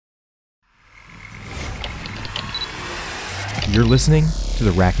You're listening to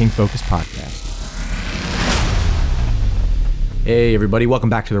the Racking Focus Podcast. Hey everybody, welcome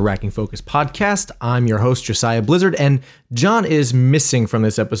back to the Racking Focus Podcast. I'm your host, Josiah Blizzard, and John is missing from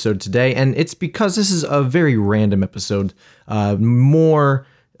this episode today, and it's because this is a very random episode.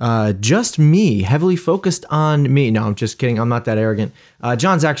 Just me, heavily focused on me. No, I'm just kidding. I'm not that arrogant.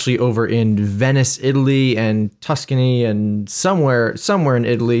 John's actually over in Venice, Italy, and Tuscany, and somewhere in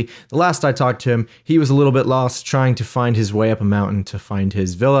Italy. The last I talked to him, he was a little bit lost trying to find his way up a mountain to find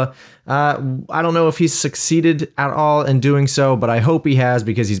his villa. I don't know if he's succeeded at all in doing so, but I hope he has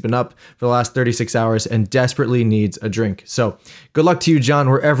because he's been up for the last 36 hours and desperately needs a drink. So good luck to you, John,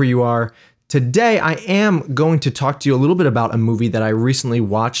 wherever you are. Today, I am going to talk to you a little bit about a movie that I recently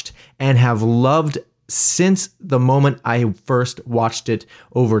watched and have loved since the moment I first watched it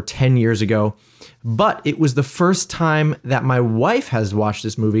over 10 years ago. But it was the first time that my wife has watched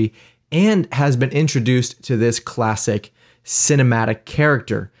this movie and has been introduced to this classic cinematic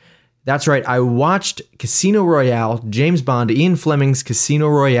character. That's right, I watched Casino Royale, James Bond, Ian Fleming's Casino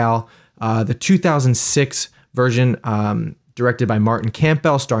Royale, the 2006 version, directed by Martin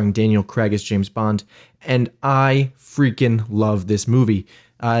Campbell, starring Daniel Craig as James Bond, and I freaking love this movie.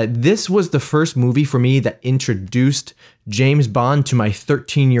 This was the first movie for me that introduced James Bond to my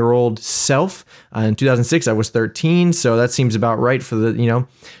 13-year-old self. In 2006, I was 13, so that seems about right for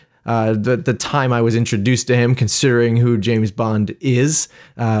the time I was introduced to him, considering who James Bond is.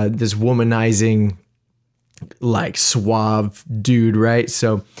 This womanizing, suave dude, right?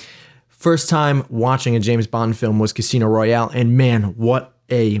 So first time watching a James Bond film was Casino Royale, and man, what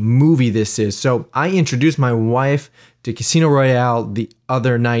a movie this is. So I introduced my wife to Casino Royale the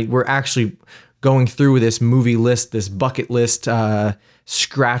other night. We're actually going through this movie list, this bucket list,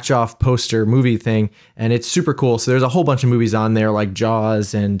 scratch off poster movie thing, and it's super cool. So there's a whole bunch of movies on there like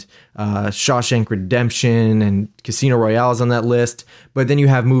Jaws and Shawshank Redemption, and Casino Royale is on that list. But then you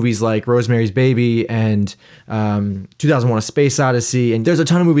have movies like Rosemary's Baby and 2001: A Space Odyssey, and there's a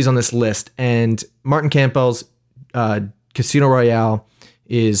ton of movies on this list. And Martin Campbell's Casino Royale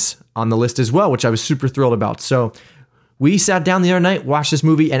is on the list as well, which I was super thrilled about. So we sat down the other night, watched this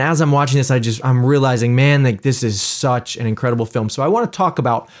movie, and as I'm watching this, I'm realizing, man, this is such an incredible film. So I want to talk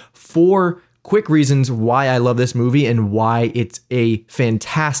about 4 quick reasons why I love this movie and why it's a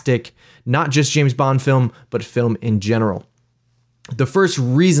fantastic, not just James Bond film, but film in general. The first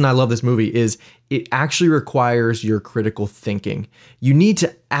reason I love this movie is it actually requires your critical thinking. You need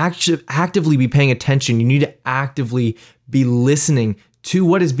to actively be paying attention. You need to actively be listening to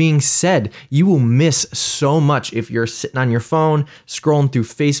what is being said. You will miss so much if you're sitting on your phone, scrolling through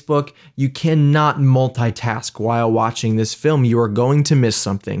Facebook. You cannot multitask while watching this film. You are going to miss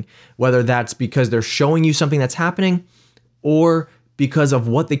something, whether that's because they're showing you something that's happening or because of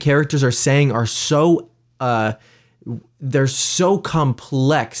what the characters are saying are so they're so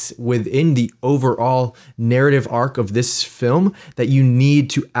complex within the overall narrative arc of this film that you need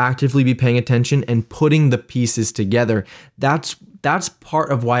to actively be paying attention and putting the pieces together. That's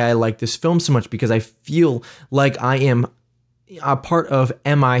part of why I like this film so much, because I feel like I am a part of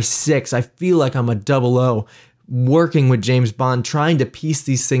MI6. I feel like I'm a 00 working with James Bond, trying to piece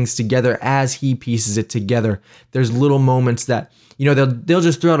these things together as he pieces it together. There's little moments that, they'll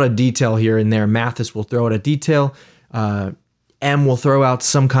just throw out a detail here and there. Mathis will throw out a detail. M will throw out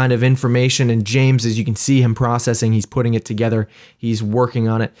some kind of information, and James, as you can see him processing, he's putting it together. He's working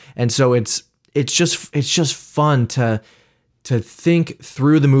on it. And so it's just fun to think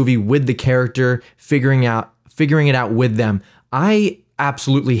through the movie with the character, figuring it out with them. I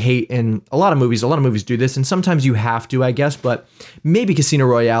absolutely hate, and a lot of movies do this, and sometimes you have to, I guess, but maybe Casino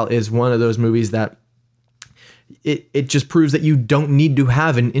Royale is one of those movies that it just proves that you don't need to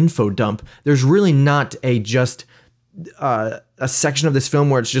have an info dump. There's really not a section of this film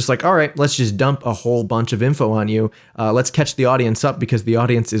where it's just like, all right, let's just dump a whole bunch of info on you. Let's catch the audience up because the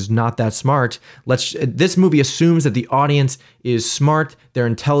audience is not that smart. This movie assumes that the audience is smart, they're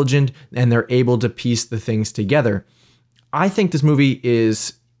intelligent, and they're able to piece the things together. I think this movie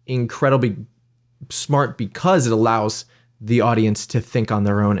is incredibly smart because it allows the audience to think on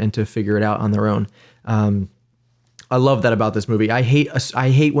their own and to figure it out on their own. I love that about this movie. I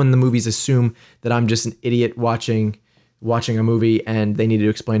hate when the movies assume that I'm just an idiot watching a movie and they need to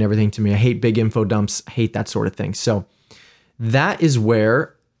explain everything to me. I hate big info dumps. I hate that sort of thing. So that is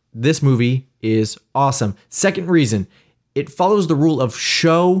where this movie is awesome. Second reason, it follows the rule of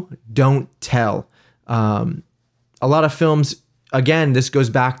show, don't tell. A lot of films, again, this goes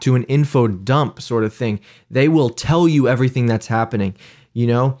back to an info dump sort of thing. They will tell you everything that's happening,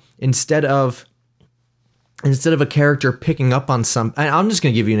 instead of a character picking up on some. I'm just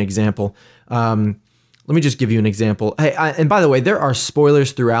going to give you an example. let me just give you an example. Hey, and by the way, there are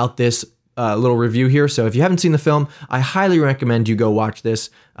spoilers throughout this little review here. So if you haven't seen the film, I highly recommend you go watch this.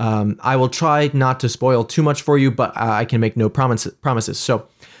 I will try not to spoil too much for you, but I can make no promises. So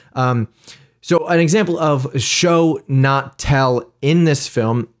an example of show, not tell in this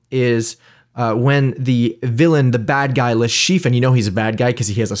film is when the villain, the bad guy, Le Chiffre, and you know he's a bad guy because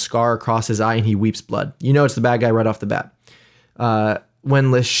he has a scar across his eye and he weeps blood. You know it's the bad guy right off the bat.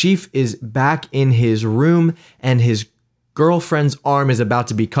 When Le Chiffre is back in his room and his girlfriend's arm is about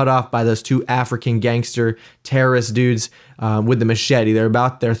to be cut off by those two African gangster terrorist dudes with the machete.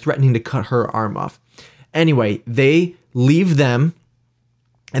 They're threatening to cut her arm off. Anyway, they leave them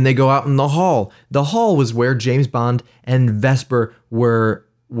and they go out in the hall. The hall was where James Bond and Vesper were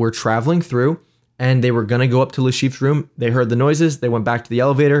traveling through, and they were going to go up to Le Chiffre's room. They heard the noises. They went back to the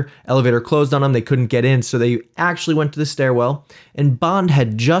elevator. Elevator closed on them. They couldn't get in, so they actually went to the stairwell, and Bond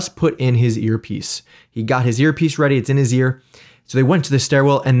had just put in his earpiece. He got his earpiece ready. It's in his ear. So they went to the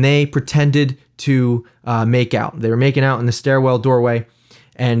stairwell, and they pretended to make out. They were making out in the stairwell doorway,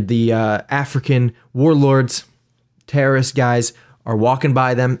 and the African warlords, terrorist guys, are walking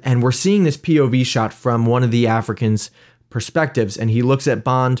by them, and we're seeing this POV shot from one of the Africans' perspectives, and he looks at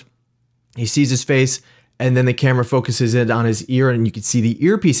Bond. He sees his face, and then the camera focuses in on his ear, and you can see the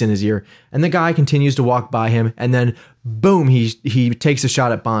earpiece in his ear. And the guy continues to walk by him, and then boom, he takes a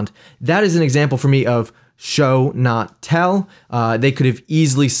shot at Bond. That is an example for me of show, not tell. They could have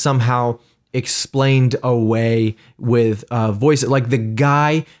easily somehow explained away with voice. Like the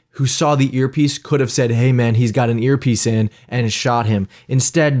guy who saw the earpiece could have said, "Hey man, he's got an earpiece in," and shot him.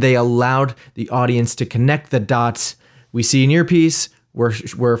 Instead, they allowed the audience to connect the dots. We see an earpiece.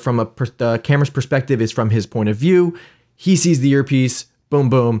 Where from the camera's perspective is from his point of view. He sees the earpiece, boom,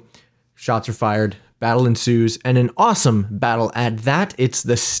 boom, shots are fired, battle ensues, and an awesome battle at that. It's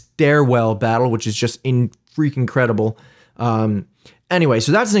the stairwell battle, which is just freaking incredible. Anyway,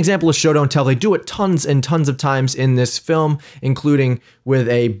 so that's an example of show, don't tell. They do it tons and tons of times in this film, including with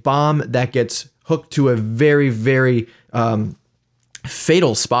a bomb that gets hooked to a very, very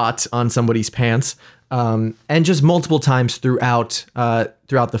fatal spot on somebody's pants. And just multiple times throughout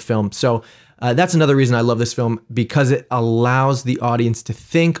the film. So that's another reason I love this film, because it allows the audience to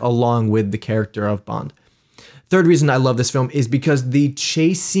think along with the character of Bond. Third reason I love this film is because the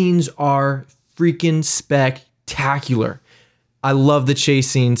chase scenes are freaking spectacular. I love the chase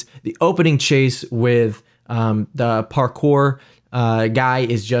scenes. The opening chase with the parkour guy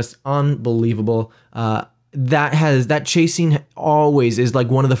is just unbelievable. That chase scene always is like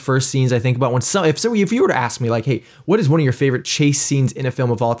one of the first scenes I think about if you were to ask me like, hey, what is one of your favorite chase scenes in a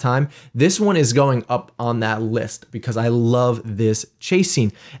film of all time? This one is going up on that list because I love this chase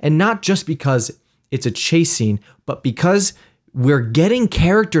scene. And not just because it's a chase scene, but because we're getting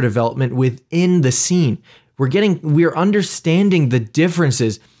character development within the scene. We're understanding the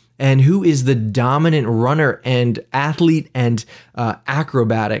differences and who is the dominant runner and athlete and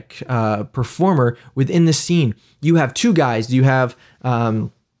acrobatic performer within the scene. You have two guys. You have, I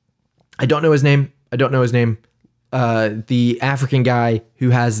don't know his name. The African guy who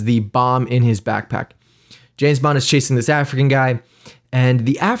has the bomb in his backpack. James Bond is chasing this African guy, and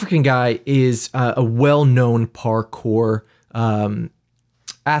the African guy is a well-known parkour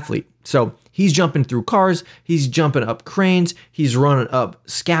athlete. So he's jumping through cars, he's jumping up cranes, he's running up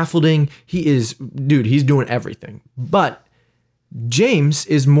scaffolding. He's doing everything. But James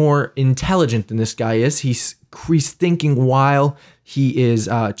is more intelligent than this guy is. He's thinking while he is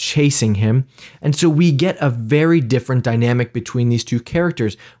chasing him. And so we get a very different dynamic between these two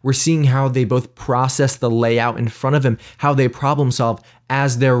characters. We're seeing how they both process the layout in front of him, how they problem solve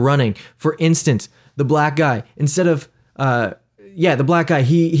as they're running. For instance, the black guy, the black guy,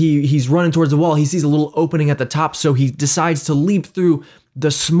 he's running towards the wall. He sees a little opening at the top, so he decides to leap through the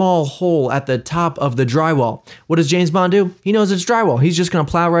small hole at the top of the drywall. What does James Bond do? He knows it's drywall. He's just going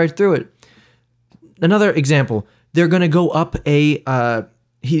to plow right through it. Another example, they're going to go up the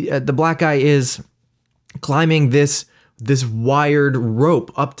black guy is climbing this wired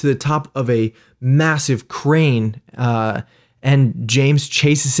rope up to the top of a massive crane, and James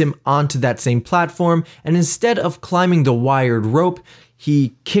chases him onto that same platform. And instead of climbing the wired rope,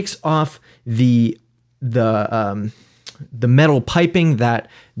 he kicks off the metal piping that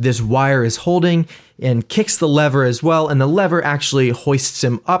this wire is holding and kicks the lever as well. And the lever actually hoists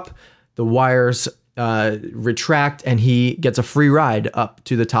him up. The wires retract and he gets a free ride up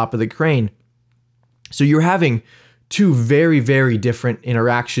to the top of the crane. So you're having two very, very different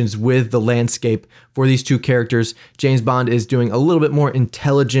interactions with the landscape for these two characters. James Bond is doing a little bit more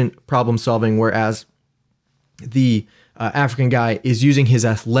intelligent problem solving, whereas the African guy is using his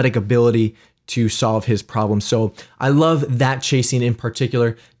athletic ability to solve his problem. So I love that chase scene in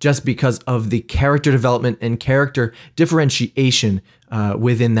particular, just because of the character development and character differentiation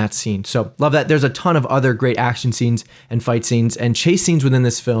within that scene. So love that. There's a ton of other great action scenes and fight scenes and chase scenes within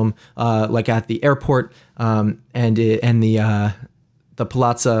this film, like at the airport and the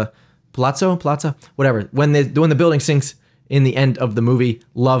Palazzo, whatever. When the building sinks in the end of the movie,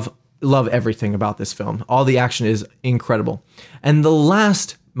 love everything about this film. All the action is incredible. And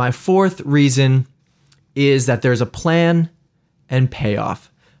my fourth reason is that there's a plan and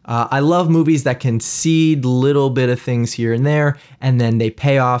payoff. I love movies that can seed little bit of things here and there, and then they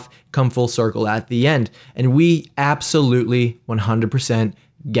pay off, come full circle at the end. And we absolutely 100%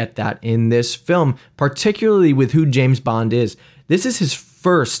 get that in this film, particularly with who James Bond is. This is his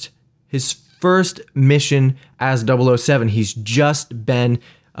first mission as 007. He's just been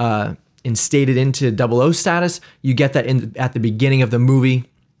instated into 00 status. You get that at the beginning of the movie.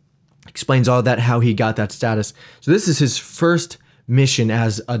 Explains all that, how he got that status. So this is his first mission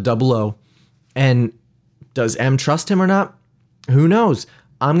as a 00. And does M trust him or not? Who knows?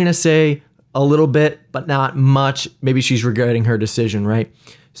 I'm going to say a little bit, but not much. Maybe she's regretting her decision, right?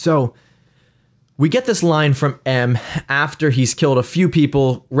 So we get this line from M after he's killed a few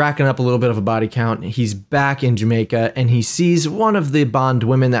people, racking up a little bit of a body count. He's back in Jamaica, and he sees one of the Bond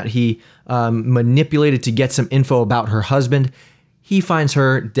women that he manipulated to get some info about her husband. He finds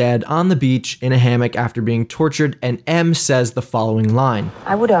her dead on the beach in a hammock after being tortured, and M says the following line.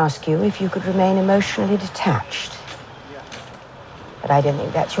 I would ask you if you could remain emotionally detached. But I don't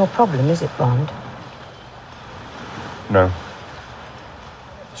think that's your problem, is it, Bond? No.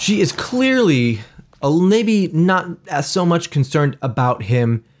 She is clearly maybe not as so much concerned about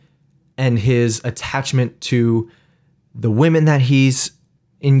him and his attachment to the women that he's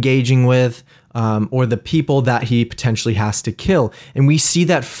engaging with, or the people that he potentially has to kill. And we see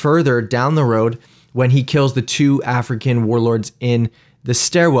that further down the road when he kills the two African warlords in the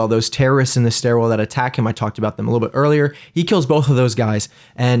stairwell, those terrorists in the stairwell that attack him. I talked about them a little bit earlier. He kills both of those guys.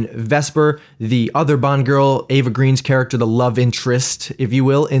 And Vesper, the other Bond girl, Ava Green's character, the love interest, if you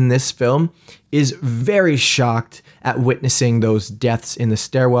will, in this film, is very shocked at witnessing those deaths in the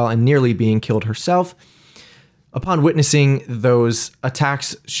stairwell and nearly being killed herself. Upon witnessing those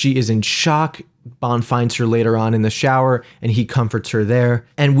attacks, she is in shock. Bond finds her later on in the shower, and he comforts her there.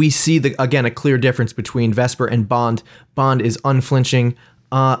 And we see, again, a clear difference between Vesper and Bond. Bond is unflinching,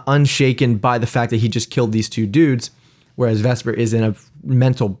 unshaken by the fact that he just killed these two dudes, whereas Vesper is in a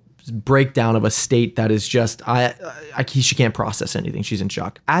mental breakdown of a state that is just, she can't process anything. She's in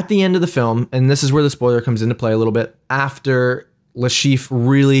shock. At the end of the film, and this is where the spoiler comes into play a little bit, after Le Chiffre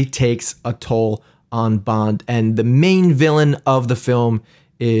really takes a toll on Bond, and the main villain of the film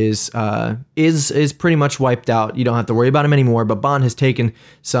is pretty much wiped out. You don't have to worry about him anymore, but Bond has taken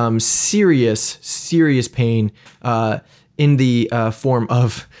some serious pain in the form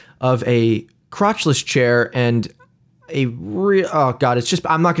of a crotchless chair and a real, oh God, it's just,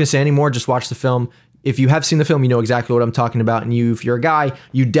 I'm not going to say anymore. Just watch the film. If you have seen the film, you know exactly what I'm talking about. And if you're a guy,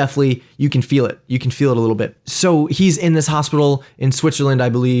 you can feel it. You can feel it a little bit. So he's in this hospital in Switzerland, I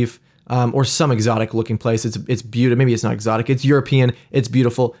believe, or some exotic looking place. It's beautiful. Maybe it's not exotic. It's European. It's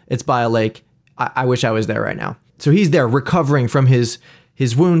beautiful. It's by a lake. I wish I was there right now. So he's there recovering from his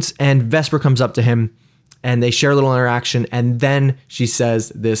wounds, and Vesper comes up to him and they share a little interaction. And then she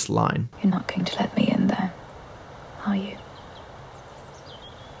says this line. You're not going to let me in there, are you?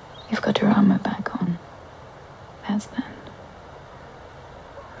 You've got your armor back on. How's that?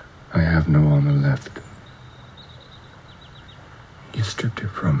 I have no armor left. You stripped it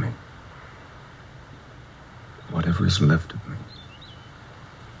from me. Whatever is left of me.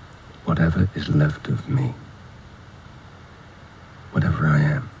 Whatever is left of me. Whatever I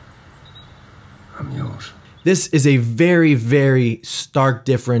am, I'm yours. This is a very, very stark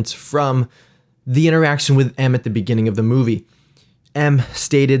difference from the interaction with M at the beginning of the movie. M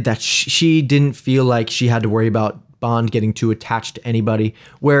stated that she didn't feel like she had to worry about Bond getting too attached to anybody,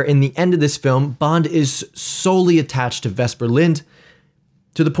 where in the end of this film, Bond is solely attached to Vesper Lynd,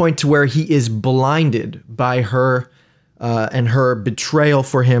 to the point to where he is blinded by her and her betrayal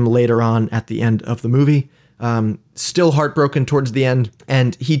for him later on at the end of the movie. Still heartbroken towards the end,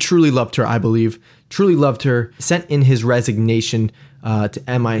 and he truly loved her, I believe. Truly loved her, sent in his resignation to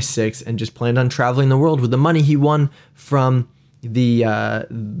MI6, and just planned on traveling the world with the money he won from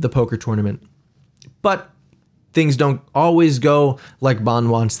the poker tournament. But things don't always go like Bond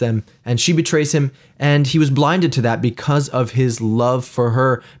wants them, and she betrays him, and he was blinded to that because of his love for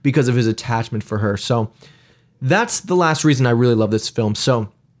her, because of his attachment for her. So that's the last reason I really love this film. So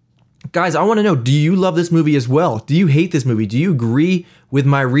guys, I want to know, do you love this movie as well? Do you hate this movie? Do you agree with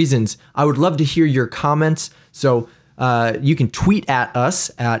my reasons? I would love to hear your comments. So you can tweet at us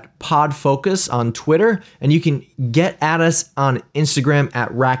at PodFocus on Twitter, and you can get at us on Instagram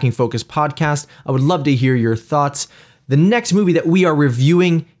at Racking Focus Podcast. I would love to hear your thoughts. The next movie that we are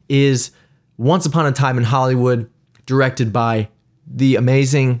reviewing is Once Upon a Time in Hollywood, directed by the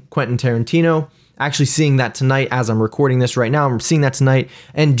amazing Quentin Tarantino. Actually seeing that tonight as I'm recording this right now. I'm seeing that tonight.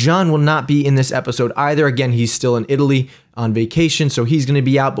 And John will not be in this episode either. Again, he's still in Italy on vacation, so he's going to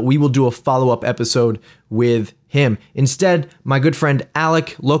be out, but we will do a follow-up episode with him. Instead, my good friend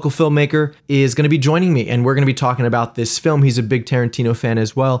Alec, local filmmaker, is going to be joining me, and we're going to be talking about this film. He's a big Tarantino fan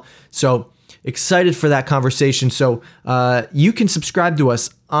as well. So excited for that conversation. So you can subscribe to us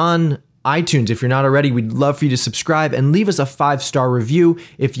on iTunes. If you're not already, we'd love for you to subscribe and leave us a 5-star review.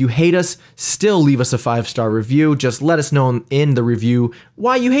 If you hate us, still leave us a 5-star review. Just let us know in the review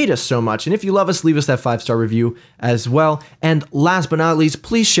why you hate us so much. And if you love us, leave us that 5-star review as well. And last but not least,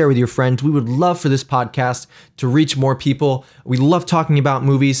 please share with your friends. We would love for this podcast to reach more people. We love talking about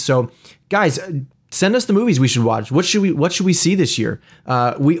movies. So guys, send us the movies we should watch. What should we see this year?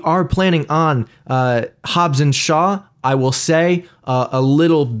 We are planning on Hobbs and Shaw. I will say with a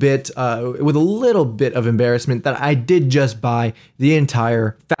little bit of embarrassment that I did just buy the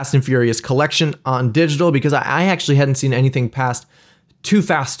entire Fast and Furious collection on digital because I actually hadn't seen anything past Too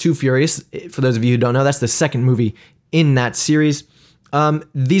Fast, Too Furious. For those of you who don't know, that's the second movie in that series.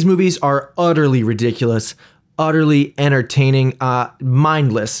 These movies are utterly ridiculous, utterly entertaining,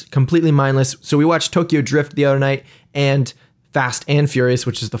 mindless, completely mindless. So we watched Tokyo Drift the other night and Fast and Furious,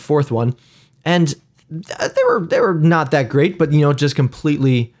 which is the fourth one, and they were not that great, but just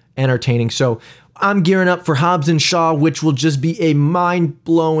completely entertaining. So I'm gearing up for Hobbs and Shaw, which will just be a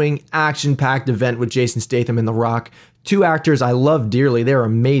mind-blowing, action-packed event with Jason Statham and The Rock. Two actors I love dearly. They're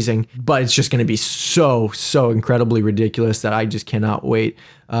amazing, but it's just going to be so incredibly ridiculous that I just cannot wait.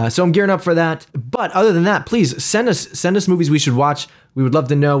 So I'm gearing up for that. But other than that, please send us movies we should watch. We would love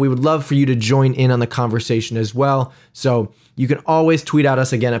to know. We would love for you to join in on the conversation as well. So you can always tweet at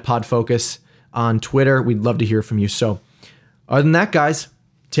us again at PodFocus on Twitter. We'd love to hear from you. So other than that, guys,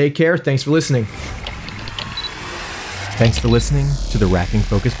 take care. Thanks for listening. Thanks for listening to the Racking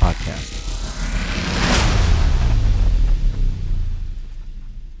Focus Podcast.